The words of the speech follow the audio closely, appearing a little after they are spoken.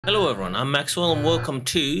Hello everyone, I'm Maxwell and welcome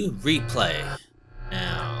to Replay.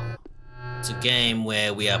 Now, it's a game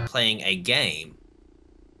where we are playing a game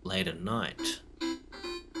late at night.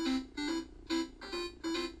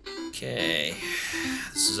 Okay,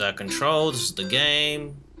 this is our control, this is the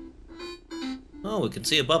game. Oh, we can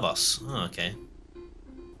see above us. Oh, okay.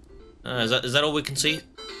 Is that all we can see?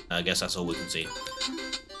 I guess that's all we can see.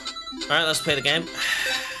 Alright, let's play the game.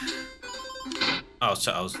 Oh,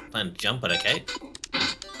 so I was planning to jump, but okay.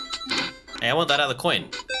 Hey, I want that other coin.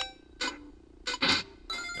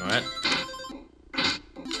 Alright.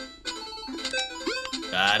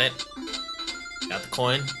 Got it. Got the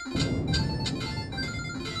coin.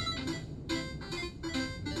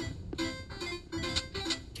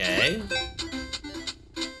 Okay.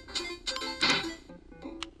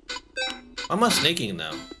 Why am I sneaking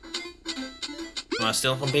though? Am I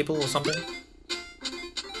stealing from people or something?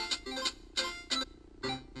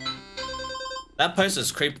 That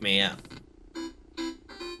poster's creeped me out.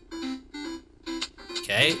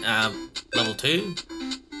 Okay, level 2.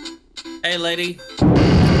 Hey, lady.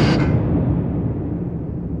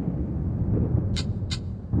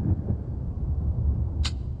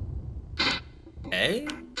 Okay.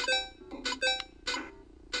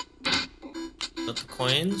 Got the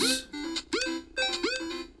coins.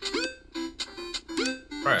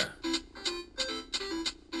 Bro.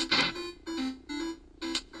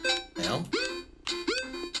 Hell.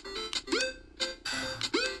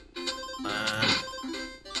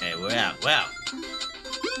 Okay, we're out. Wow.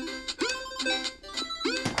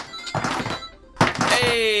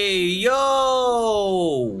 Hey, yo!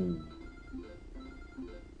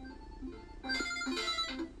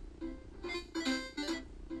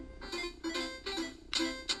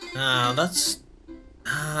 Ah, that's...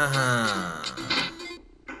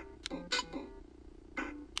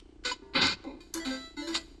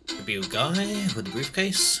 Could be a guy with a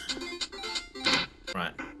briefcase.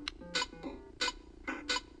 Right.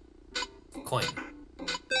 Coin.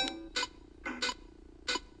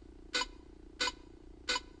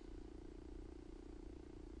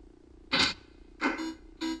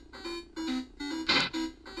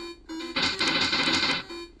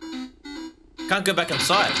 Can't go back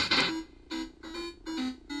inside.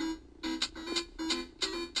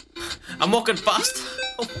 I'm walking fast.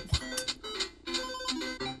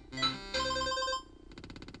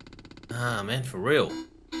 Ah, man, for real.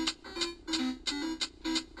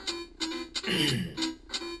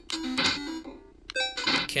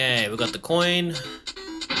 Okay, we got the coin.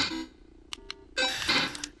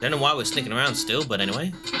 Don't know why we're sneaking around still, but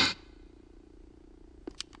anyway.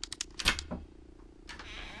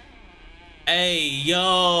 Hey,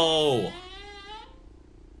 yo!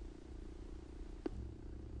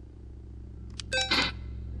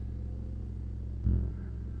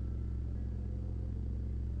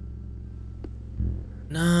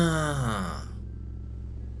 Nah.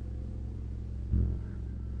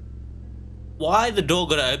 Why the door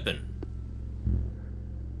gotta open?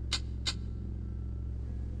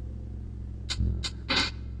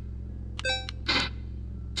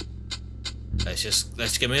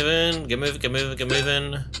 Let's get moving, get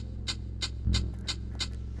moving.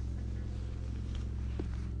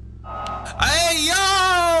 Hey,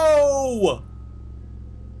 yo!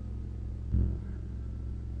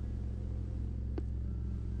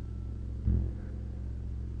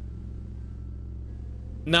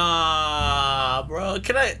 Nah, bro,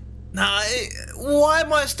 can I? Nah, why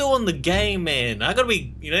am I still on the game, man? I gotta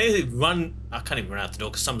be, run. I can't even run out the door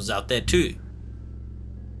because someone's out there too.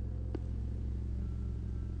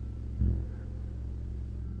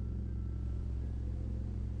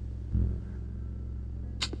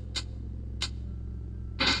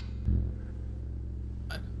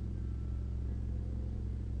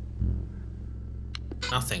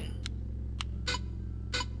 Nothing.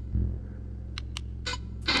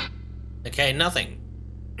 Okay, nothing.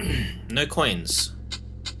 No coins.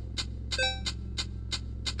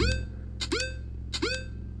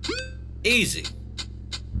 Easy.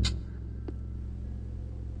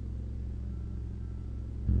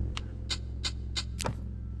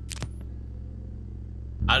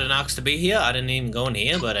 I didn't ask to be here. I didn't even go in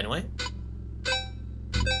here, but anyway.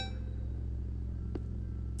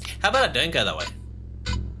 How about I don't go that way?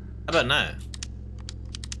 How about no?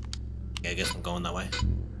 Yeah, I guess I'm going that way.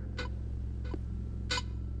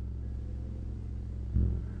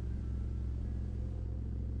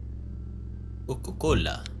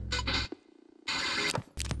 Coca-Cola.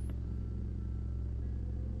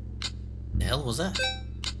 The hell was that?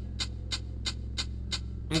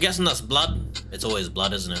 I'm guessing that's blood. It's always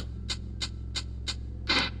blood, isn't it?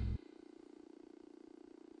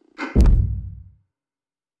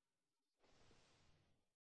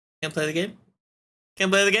 Can't play the game?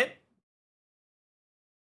 Can't play the game?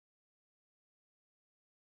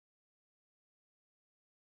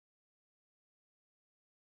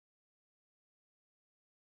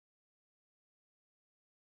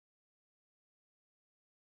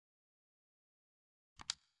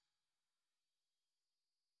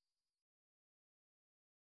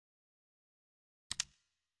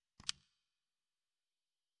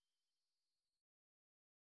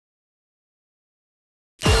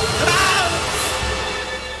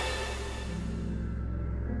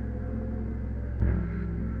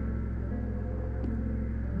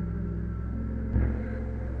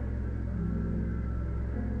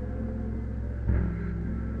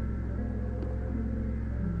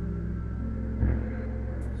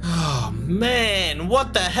 Man,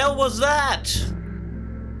 what the hell was that?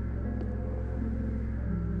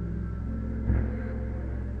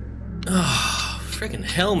 Oh, freaking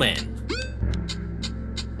hell, man.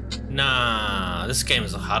 Nah, this game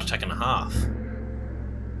is a heart attack and a half.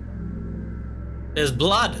 There's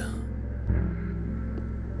blood.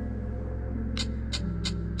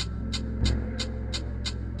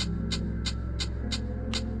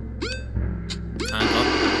 Hang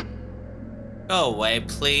on. Go away,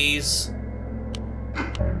 please.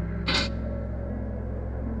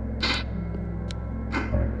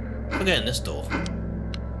 We'll get in this door.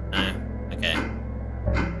 No, okay.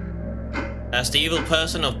 That's the evil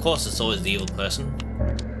person? Of course it's always the evil person.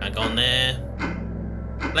 Can't go in there.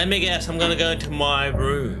 Let me guess, I'm gonna go into my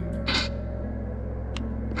room.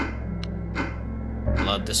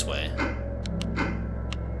 Blood this way.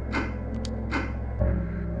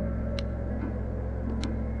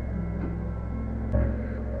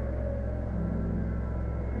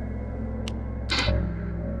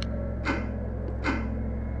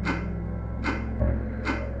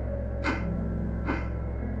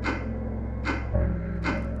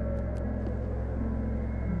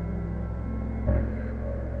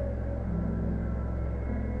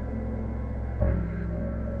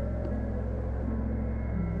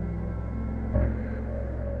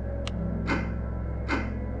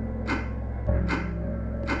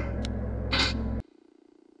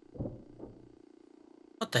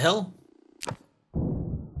 What the hell?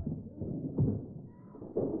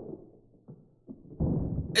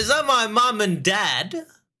 Is that my mom and dad?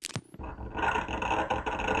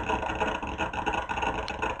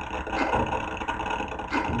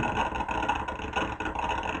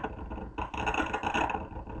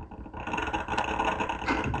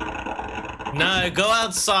 No, go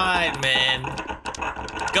outside, man.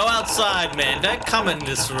 Go outside, man. Don't come in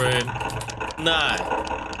this room. No.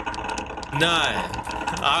 No.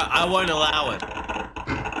 I won't allow it.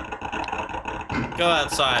 Go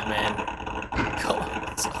outside, man. Go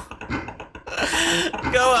outside.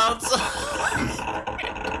 Go outside.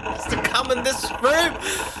 Just to come in this room.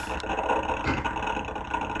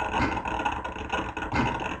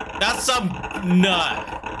 That's some... No.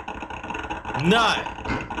 No.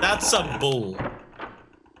 That's some bull.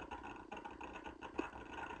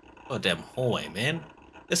 Goddamn hallway, man.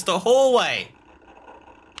 It's the hallway.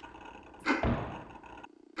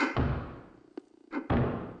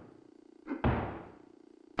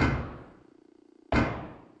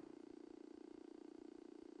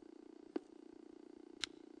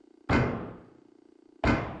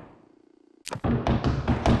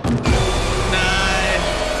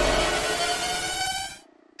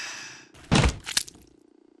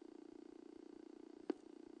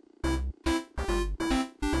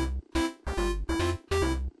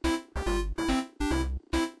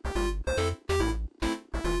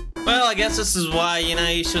 Well, I guess this is why, you know,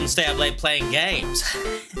 you shouldn't stay up late playing games.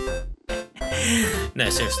 No,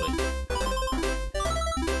 seriously.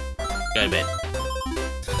 Go to bed.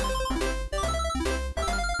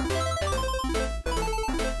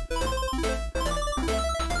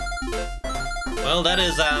 Well, that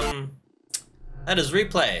is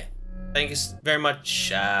replay. Thank you very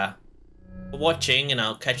much for watching, and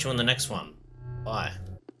I'll catch you on the next one. Bye.